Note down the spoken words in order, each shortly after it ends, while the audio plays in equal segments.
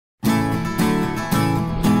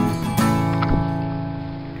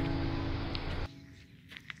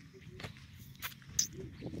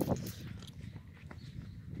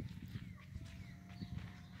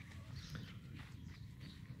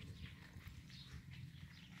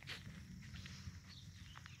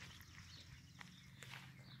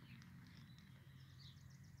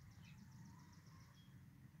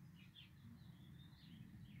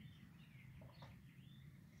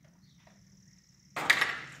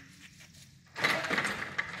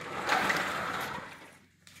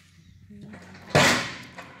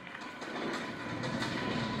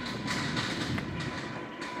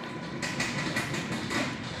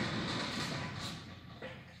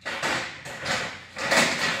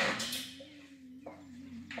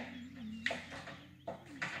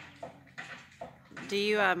Do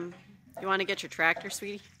you you want to get your tractor,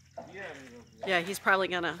 sweetie? Yeah. Yeah, he's probably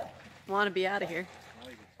gonna want to be out of here.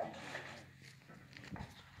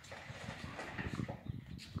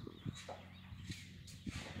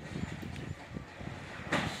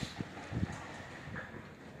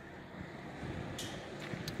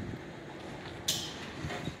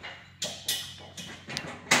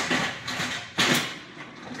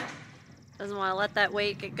 Doesn't want to let that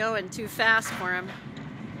weight get going too fast for him.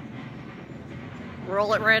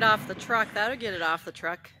 Roll it right off the truck. That'll get it off the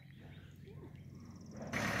truck.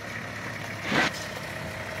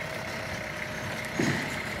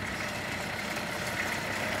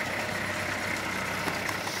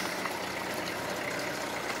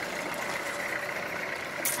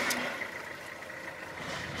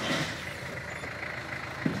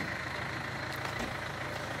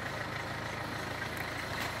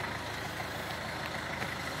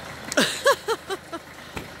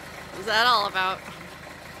 What's that all about?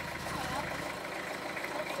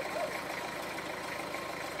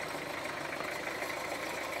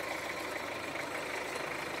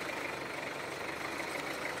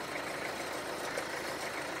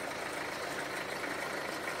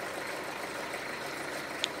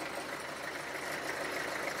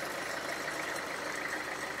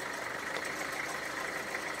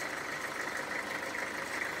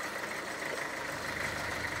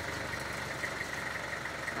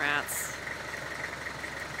 Rats.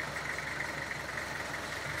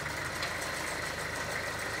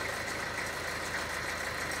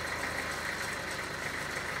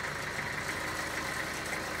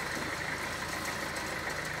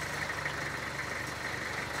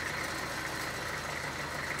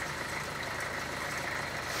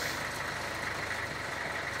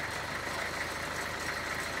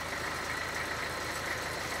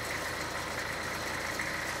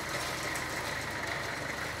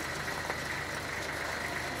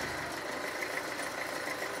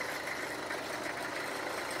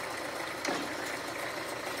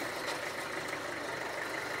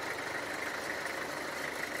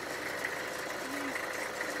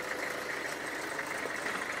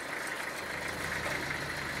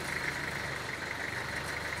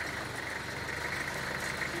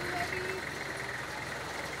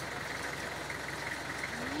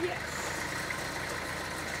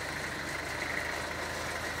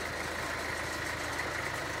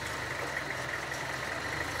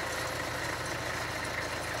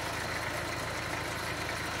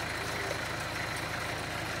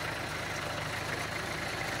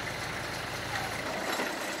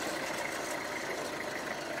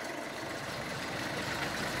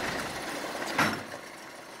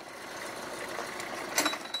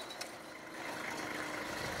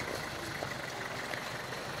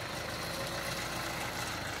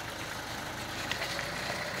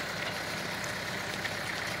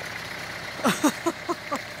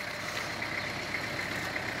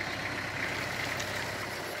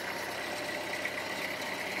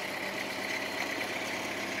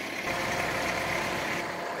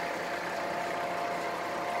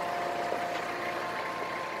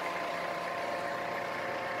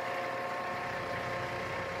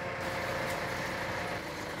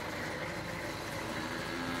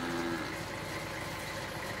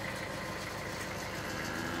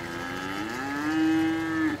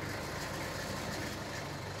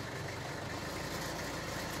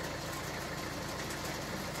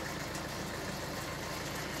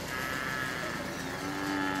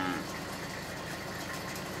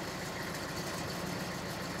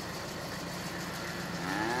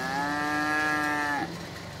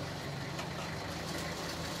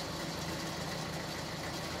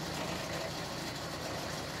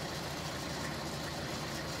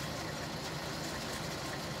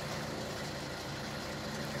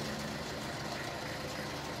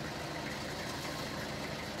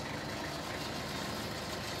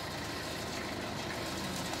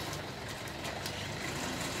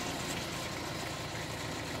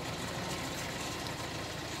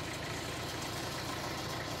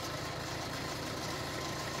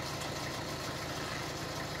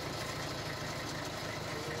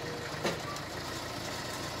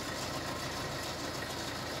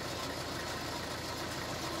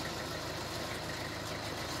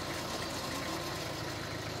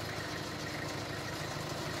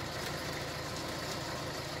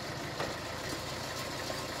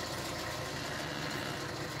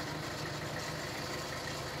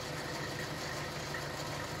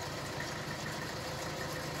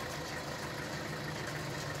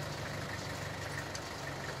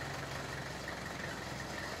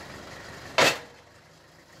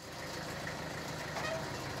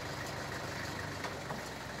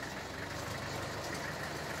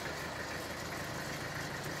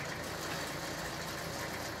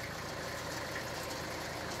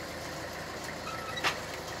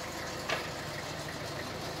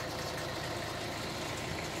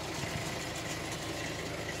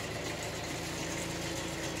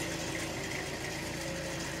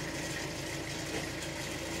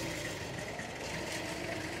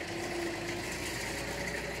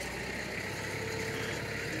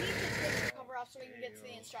 so we can get to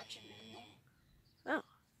the instruction manual. Oh.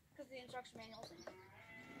 Because the instruction manual's in here.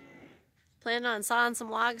 Planning on sawing some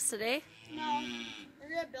logs today? No, we're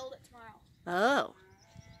going to build it tomorrow. Oh.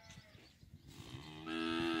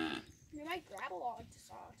 We might grab a log to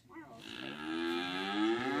saw tomorrow.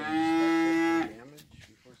 Damage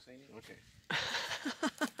before saying it? Okay.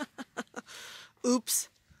 Oops.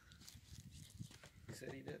 He said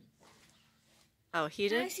he did. Oh, he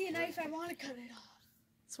When I did? see a knife, I want to cut it off.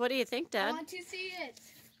 So what do you think, I Dad? want to see it.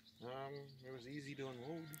 It was easy to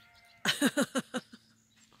unload.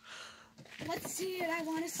 Let's see it. I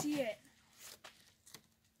want to see it.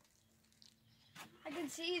 I can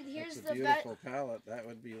see. Here's It's the a beautiful pallet. That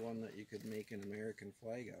would be one that you could make an American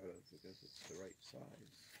flag out of because it's the right size.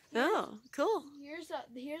 Oh, cool. Here's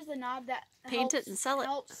the knob that Paint it and sell it.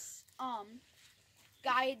 helps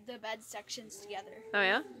guide the bed sections together. Oh,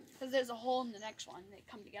 yeah? Because there's a hole in the next one. They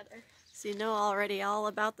come together. So you know already all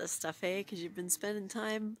about this stuff, eh? Because you've been spending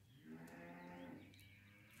time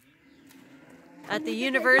at the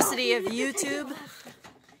University of YouTube.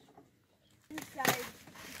 Inside,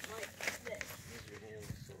 like this. Use your hands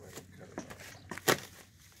so I don't cut it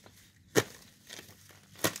off.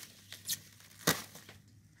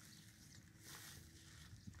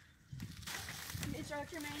 The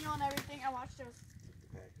instruction manual and everything. I watched those.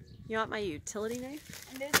 You want my utility knife?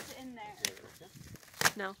 And this is in there.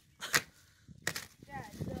 No. Dad,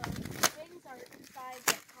 the things are inside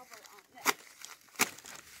the cover on this.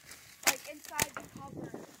 Like inside the cover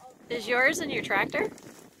of the Is yours in your tractor? Do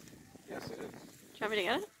Yes, it is. you want me to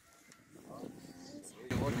get it? What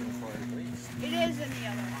are you looking for, at least? It is in the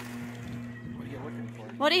other one. What are you looking for?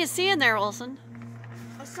 What do you see in there, Wilson?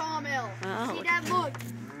 A sawmill. Oh, See, look Dad, look.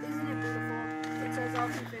 Isn't it beautiful? It says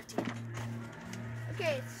LT15.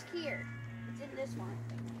 Okay, it's here. It's in this one.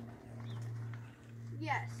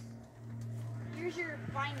 Yes. Here's your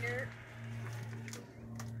binder.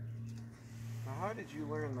 Now, how did you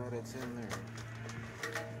learn that it's in there?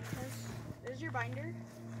 There's your binder.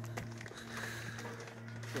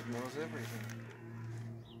 Kid knows everything.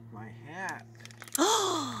 My hat.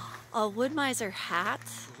 A Wood-Mizer hat?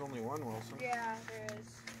 There's only one, Wilson. Yeah, there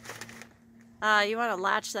is. You want to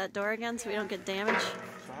latch that door again so we don't get damaged?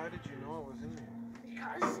 So how did you know it was in there?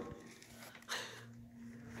 Because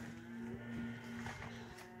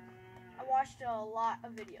I watched a lot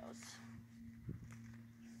of videos.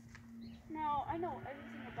 Now I know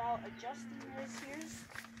everything about adjusting this. Here's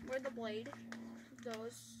where the blade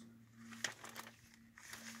goes.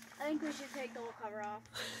 I think we should take the little cover off.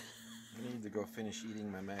 I need to go finish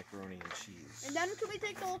eating my macaroni and cheese. And then can we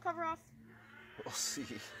take the little cover off? We'll see.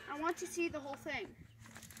 I want to see the whole thing.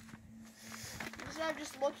 Instead of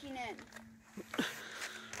just looking in.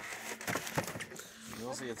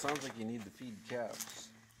 You'll see, it sounds like you need to feed calves.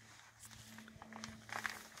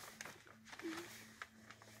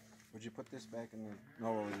 Would you put this back in the...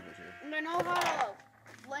 No, we'll leave it here. And I know how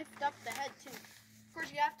to lift up the head too. Of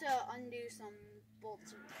course, you have to undo some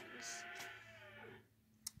bolts and things.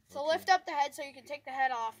 So Okay. lift up the head so you can take the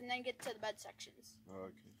head off and then get to the bed sections.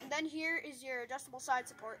 Okay. And then here is your adjustable side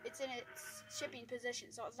support. It's in its shipping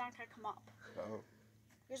position, so it's not going to come up. Oh.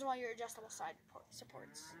 Here's one of your adjustable side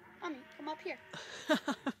supports. Mommy, come up here.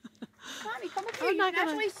 Mommy, come up here. I'm You not can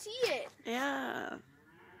gonna- actually see it. Yeah.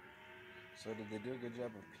 So did they do a good job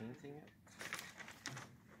of painting it?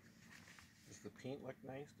 Does the paint look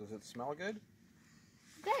nice? Does it smell good?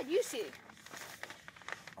 Dad, you see.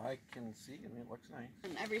 I can see, and it looks nice.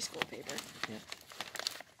 In every school paper. Yeah.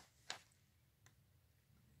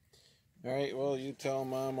 All right, well, you tell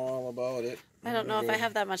Mom all about it. Mm-hmm. I don't know if I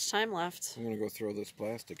have that much time left. I'm gonna go throw this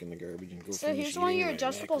plastic in the garbage and go. So finish here's one of eating your my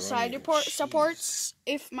adjustable macaroni side and supports.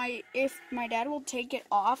 If my dad will take it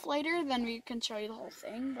off later, then we can show you the whole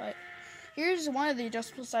thing. But here's one of the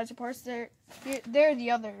adjustable side supports. They're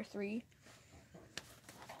the other three.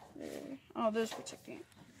 Oh, this protecting it.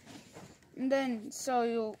 And then so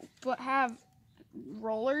you'll have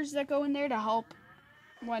rollers that go in there to help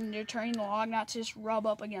when you're turning the log, not to just rub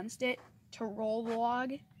up against it, to roll the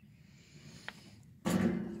log.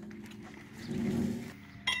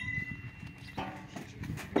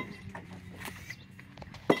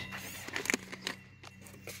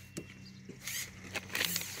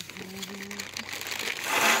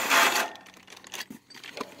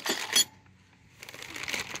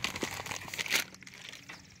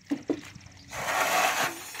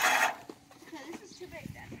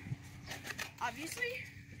 Obviously,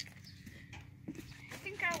 I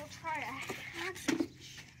think I will try a half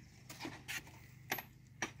inch.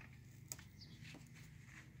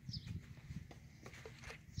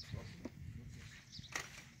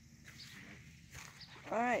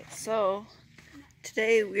 Alright, so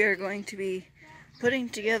today we are going to be putting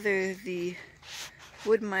together the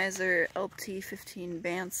Wood-Mizer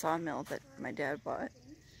LT15 Sawmill that my dad bought.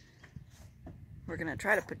 We're gonna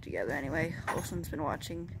try to put together anyway. Olson's been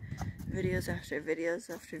watching videos after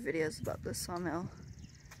videos after videos about this sawmill.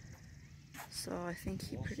 So I think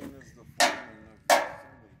he pretty much... Is the foreman of the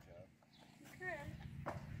assembly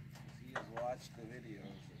job. He has watched the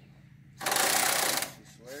videos. He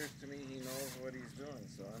swears to me he knows what he's doing,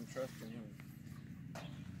 so I'm trusting him.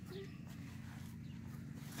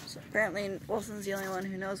 So apparently Wilson's the only one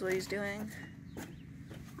who knows what he's doing.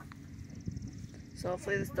 So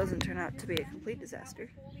hopefully this doesn't turn out to be a complete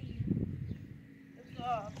disaster.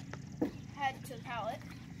 The head to the pallet.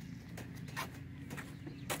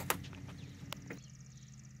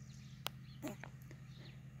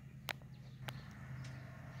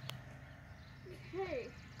 Okay.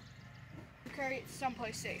 Carry it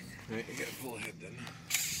someplace safe. Alright, you gotta pull ahead then.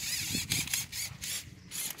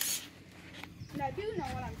 And I do know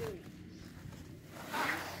what I'm doing. I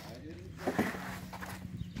didn't.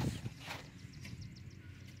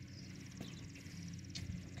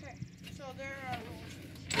 Okay, so there are rules.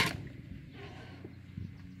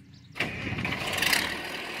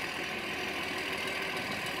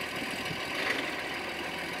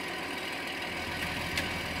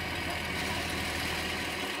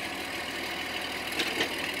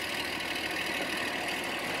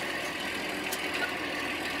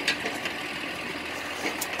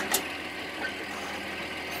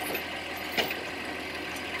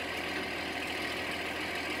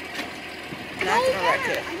 Not gonna wreck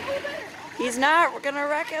it. He's not. We're gonna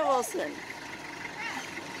wreck it, Wilson.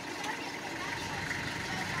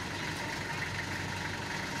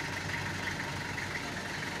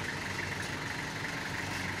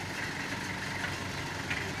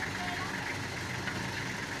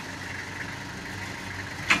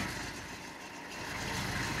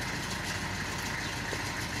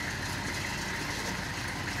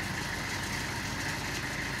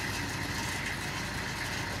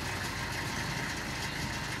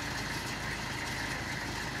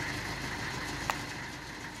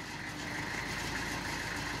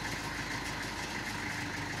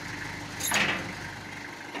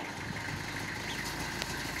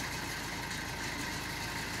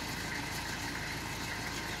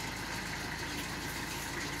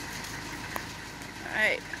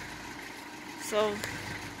 Alright, so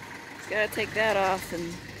just gotta take that off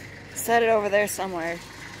and set it over there somewhere.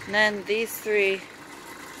 And then these three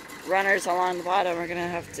runners along the bottom are gonna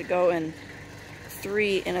have to go in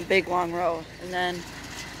 3 in a big long row. And then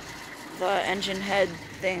the engine head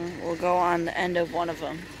thing will go on the end of one of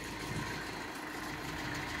them.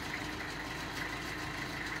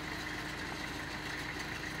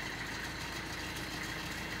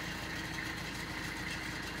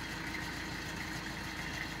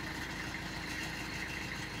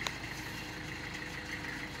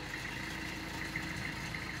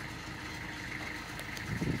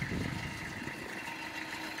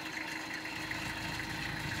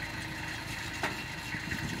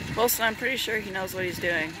 Wilson, I'm pretty sure he knows what he's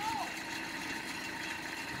doing.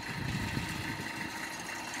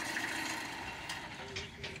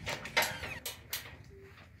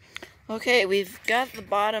 Okay, we've got the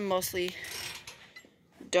bottom mostly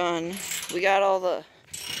done. We got all the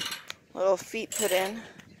little feet put in.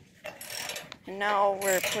 And now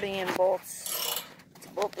we're putting in bolts to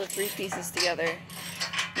bolt the 3 pieces together.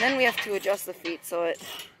 And then we have to adjust the feet so it's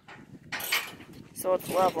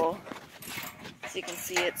level. As you can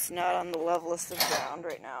see, it's not on the levelest of ground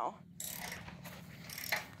right now.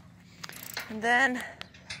 And then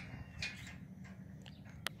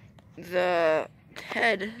the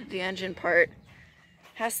head, the engine part,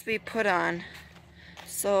 has to be put on.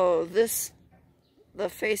 So the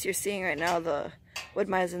face you're seeing right now, the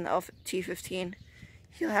Wood-Mizer LT15,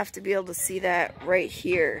 you'll have to be able to see that right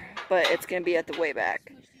here, but it's going to be at the way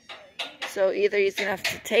back. So either he's going to have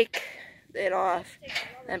to take it off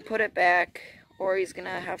and put it back, or he's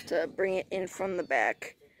gonna have to bring it in from the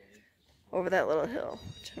back over that little hill,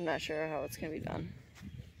 which I'm not sure how it's gonna be done.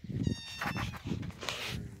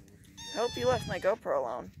 I hope you left my GoPro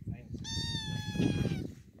alone.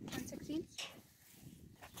 1/16?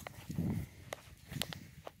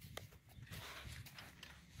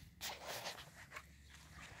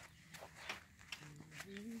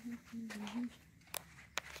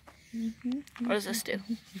 What does this do?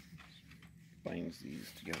 Binds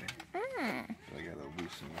these together. So I gotta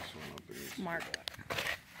loosen this one up. Smart.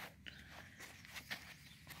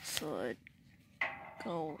 So it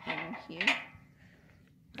go in here,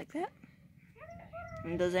 like that.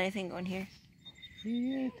 And does anything go in here?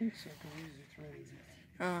 Yeah, I think so. I can use the thread.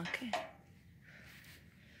 Oh, okay.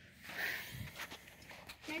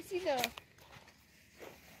 Can I see the...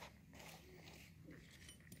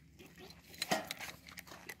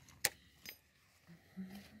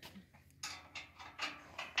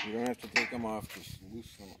 You don't have to take them off, just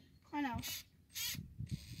loosen them up. I know.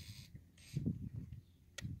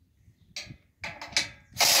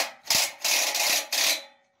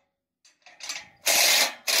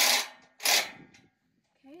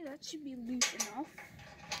 Okay, that should be loose enough.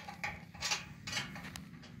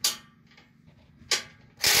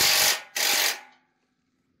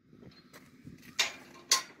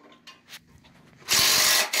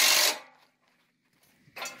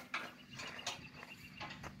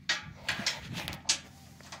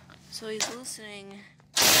 So he's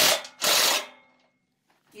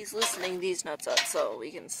loosening these nuts up so we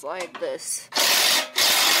can slide this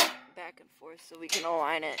back and forth so we can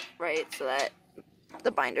align it right so that the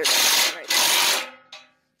binder can go in right there.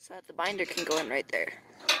 So that the binder can go in right there.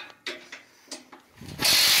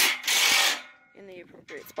 In the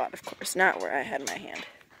appropriate spot, of course, not where I had my hand.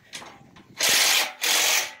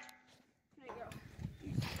 There you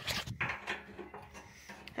go.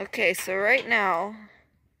 Okay, so right now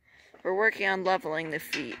we're working on leveling the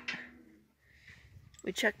feet.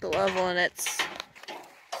 We checked the level and it's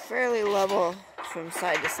fairly level from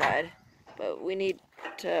side to side, but we need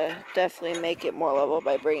to definitely make it more level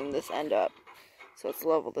by bringing this end up so it's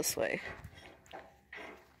level this way.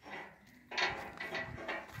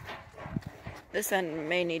 This end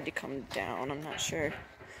may need to come down, I'm not sure.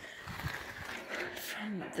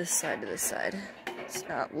 From this side to this side, it's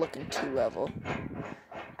not looking too level.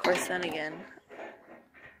 Of course, then again,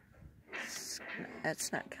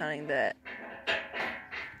 it's not counting that.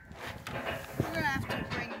 We're gonna have to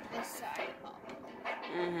bring this side up.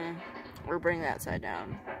 Or bring that side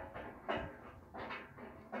down. We're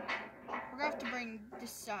gonna have to bring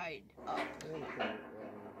this side up.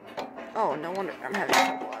 Oh, no wonder I'm having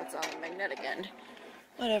trouble. It's on the magnetic end.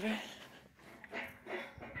 Whatever.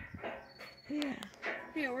 Yeah.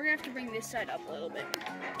 Yeah, we're gonna have to bring this side up a little bit.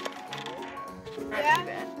 Not Yeah? too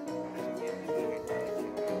bad.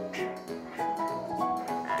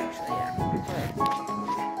 Actually, yeah.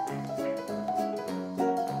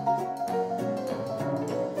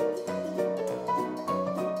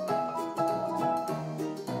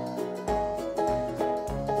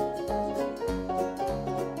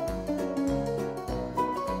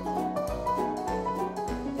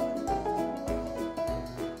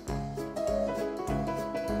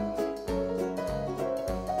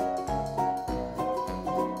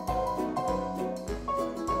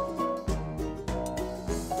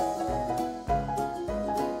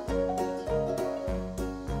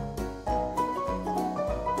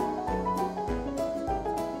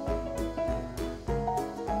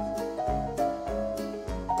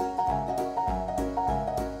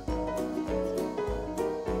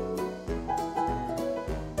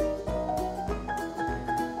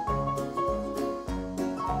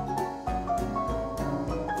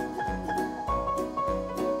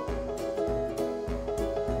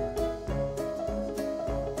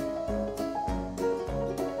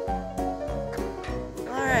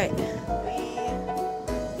 Alright,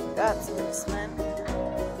 we got some cement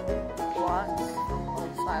blocks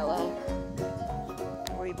on silo.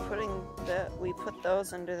 We put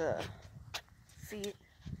those under the feet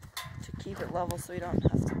to keep it level so we don't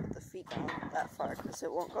have to put the feet down that far because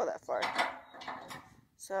it won't go that far.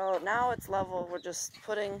 So now it's level, we're just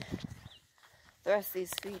putting the rest of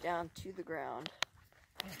these feet down to the ground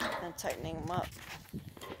and tightening them up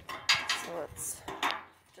so it's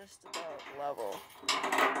just about level.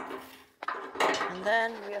 And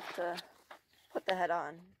then we have to put the head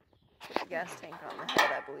on. Put the gas tank on the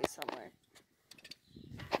head, I believe, somewhere.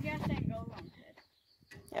 Gas tank goes on the head.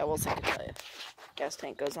 Yeah, we'll see. Tell you. Gas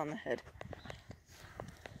tank goes on the head.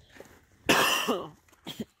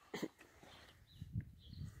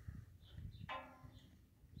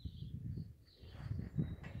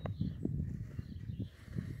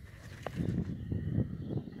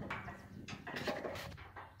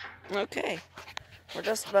 Okay, we're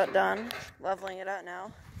just about done leveling it out now.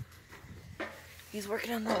 He's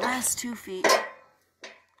working on the last 2 feet,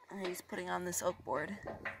 and he's putting on this oak board.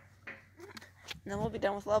 And then we'll be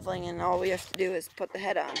done with leveling, and all we have to do is put the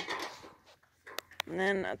head on. And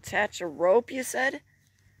then attach a rope, you said?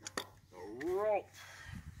 A rope.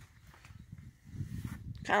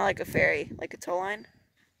 Kind of like a ferry, like a tow line?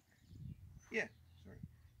 Yeah, sorry.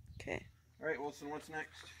 Okay. Alright, Wilson, what's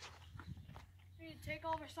next? We need to take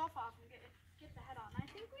all of our stuff off and get the head on. I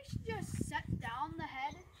think we should just set down the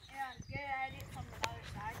head and get at it from the other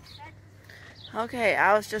side. Okay,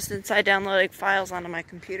 I was just inside downloading files onto my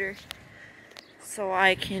computer. so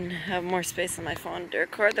I can have more space on my phone to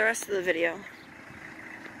record the rest of the video.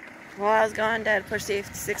 While I was gone, Dad pushed the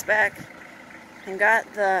 56 back and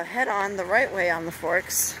got the head on the right way on the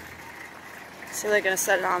forks. So they're going to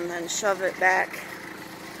set it on and then shove it back.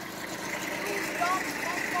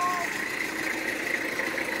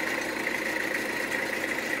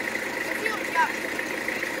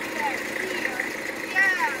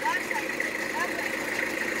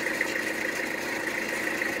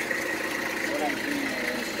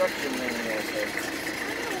 Instruction manual says.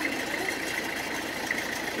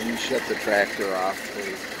 Can you shut the tractor off,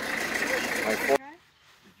 please? My did you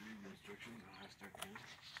read the instructions on how to start the engine?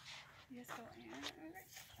 Yes, go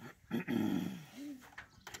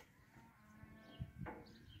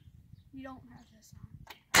You don't have this on.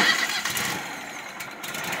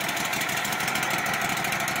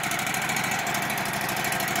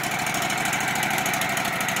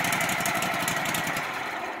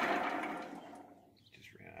 Just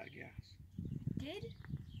ran out of gas. Did?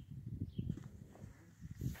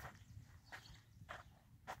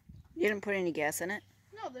 You didn't put any gas in it?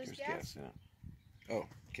 No, there's gas. in it. Oh,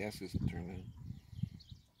 gas isn't turned on.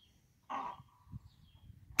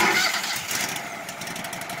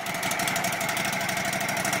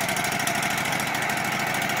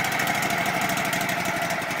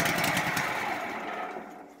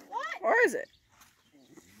 Or is it?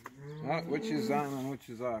 Which is on and which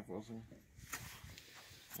is off, Wilson?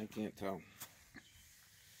 I can't tell.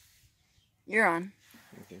 You're on.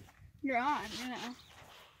 Okay. You're on, you know.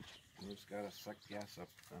 We just gotta suck gas up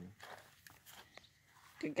then.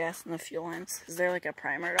 Good gas in the fuel lines. Is there like a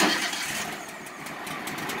primer at all?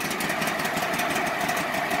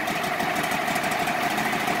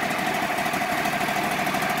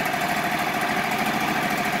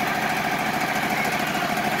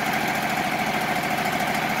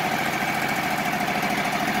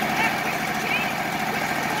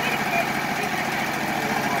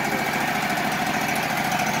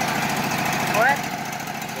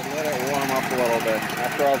 Let it warm up a little bit.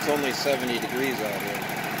 After all, it's only 70 degrees out here.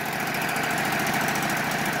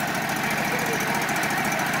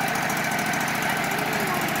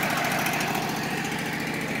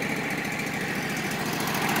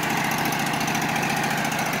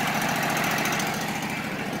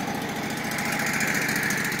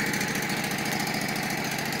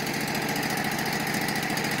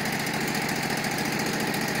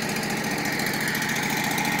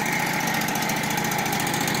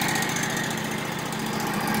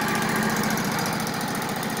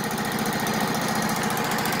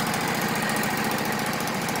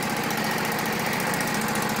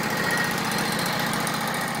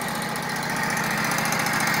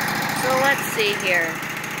 Let's see here.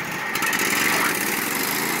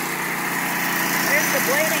 There's the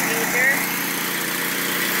blade engager.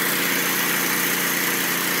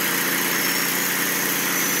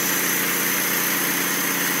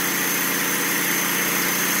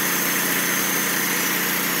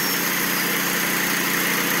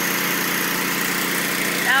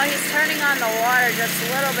 Now he's turning on the water just a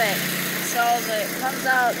little bit, so that it comes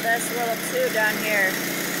out this little tube down here,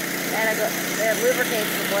 and it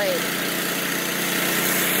lubricates the blade.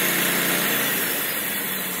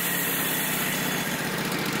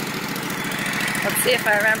 Let's see if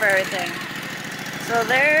I remember everything. So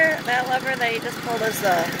there, that lever that you just pulled is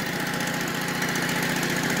the...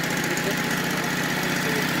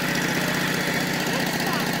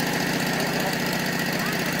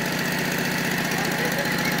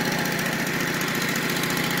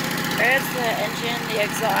 There's the engine, the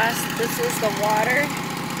exhaust. This is the water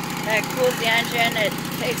that cools the engine. It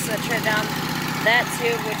takes the trip down that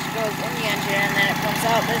tube which goes in the engine, and then it comes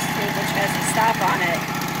out this tube which has a stop on it.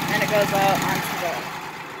 And it goes out onto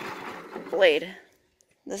the blade.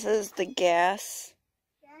 This is the gas.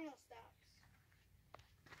 There are no stops.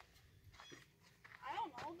 I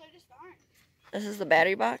don't know, there just aren't. This is the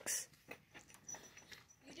battery box.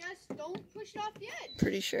 You just don't push it off the edge.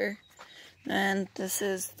 Pretty sure. And this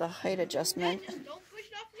is the height adjustment. Just don't push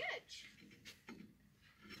it off the edge.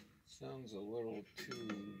 Sounds a little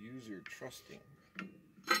too user trusting.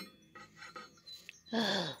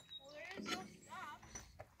 Well, there is no stops.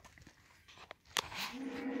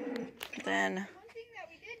 Then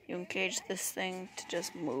you engage this thing to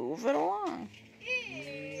just move it along.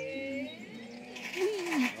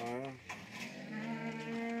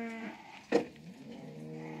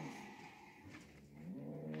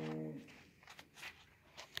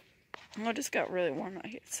 Oh, it just got really warm out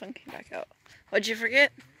here. The sun came back out. What'd you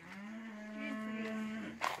forget?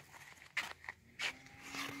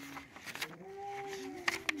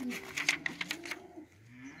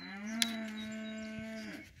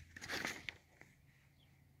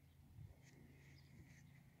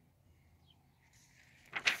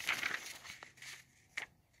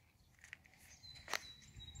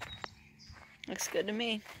 Looks good to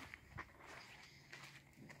me.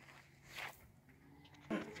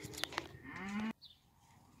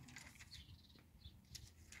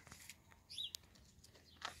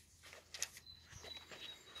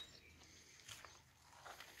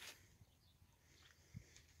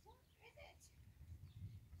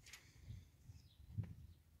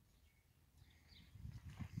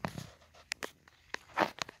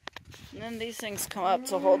 And then these things come up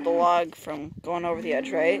to hold the log from going over the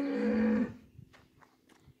edge, right?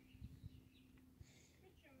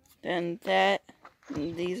 Then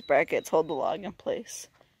these brackets hold the log in place.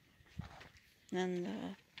 Then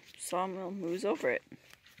the sawmill moves over it.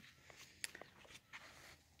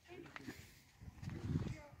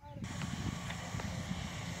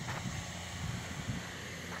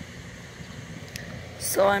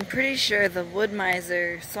 So I'm pretty sure the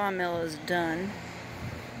Wood-Mizer sawmill is done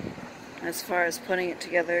as far as putting it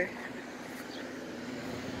together.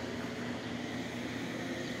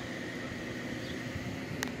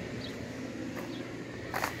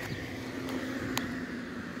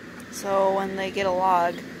 So when they get a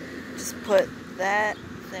log, just put that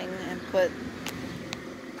thing and put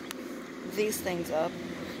these things up,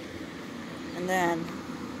 and then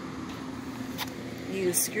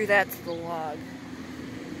you screw that to the log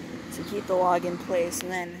to keep the log in place,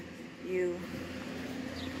 and then you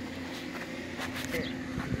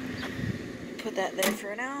put that there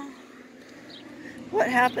for now. What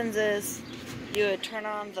happens is you would turn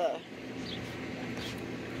on the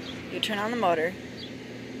motor.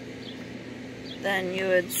 Then you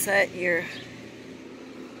would set your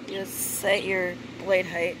blade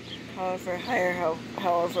height however high or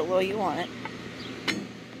however low you want it.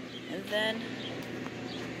 And then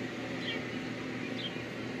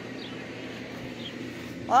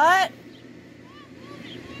what?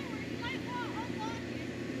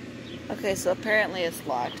 Okay, so apparently it's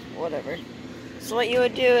locked. Whatever. So what you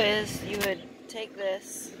would do is you would take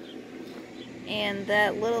this and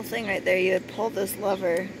that little thing right there, you would pull this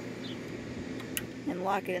lever and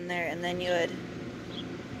lock it in there, and then you would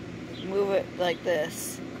move it like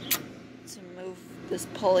this to move this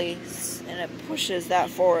pulley, and it pushes that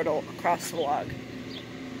forward across the log.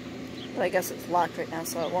 But I guess it's locked right now,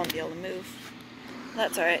 so it won't be able to move.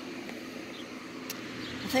 That's alright.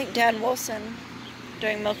 I think Dad and Wilson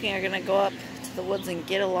during milking are going to go up to the woods and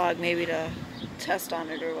get a log, maybe to test on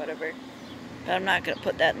it or whatever. But I'm not going to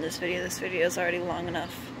put that in this video. This video is already long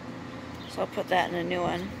enough. So I'll put that in a new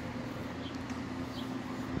one.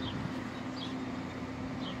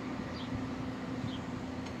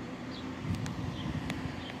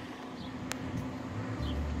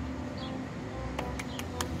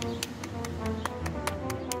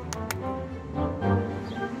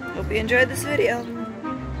 Hope you enjoyed this video.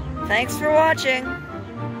 Thanks for watching.